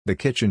The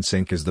kitchen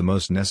sink is the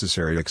most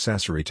necessary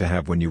accessory to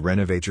have when you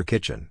renovate your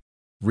kitchen.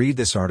 Read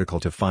this article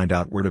to find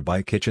out where to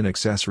buy kitchen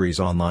accessories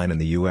online in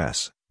the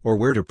US, or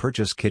where to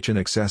purchase kitchen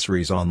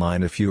accessories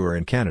online if you are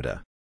in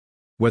Canada.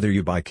 Whether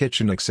you buy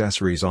kitchen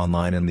accessories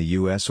online in the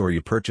US or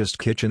you purchased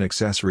kitchen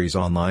accessories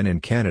online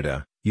in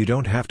Canada, you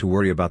don't have to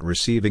worry about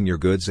receiving your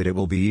goods, and it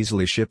will be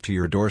easily shipped to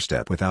your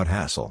doorstep without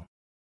hassle.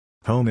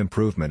 Home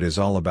improvement is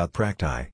all about practi.